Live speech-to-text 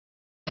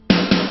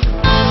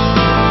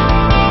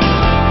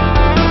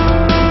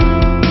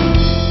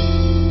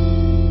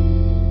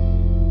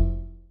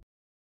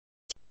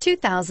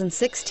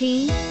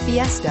2016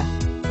 Fiesta.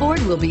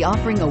 Ford will be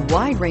offering a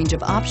wide range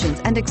of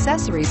options and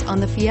accessories on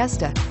the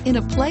Fiesta in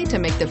a play to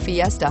make the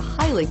Fiesta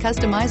highly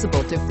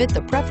customizable to fit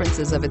the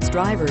preferences of its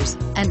drivers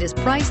and is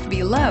priced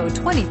below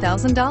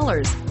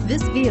 $20,000.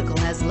 This vehicle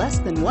has less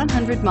than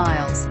 100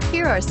 miles.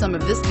 Here are some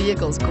of this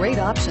vehicle's great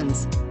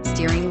options: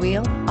 steering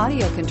wheel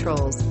audio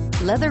controls,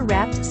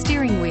 leather-wrapped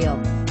steering wheel,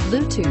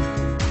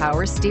 Bluetooth,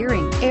 power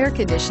steering, air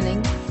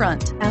conditioning,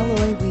 front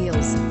alloy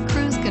wheels,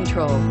 cruise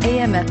control,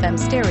 AM/FM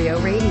stereo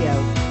radio,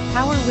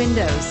 power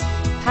windows,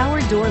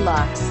 power door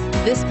locks.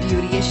 This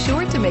beauty is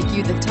sure to make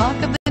you the talk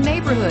of the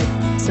neighborhood.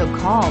 So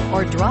call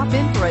or drop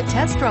in for a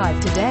test drive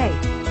today.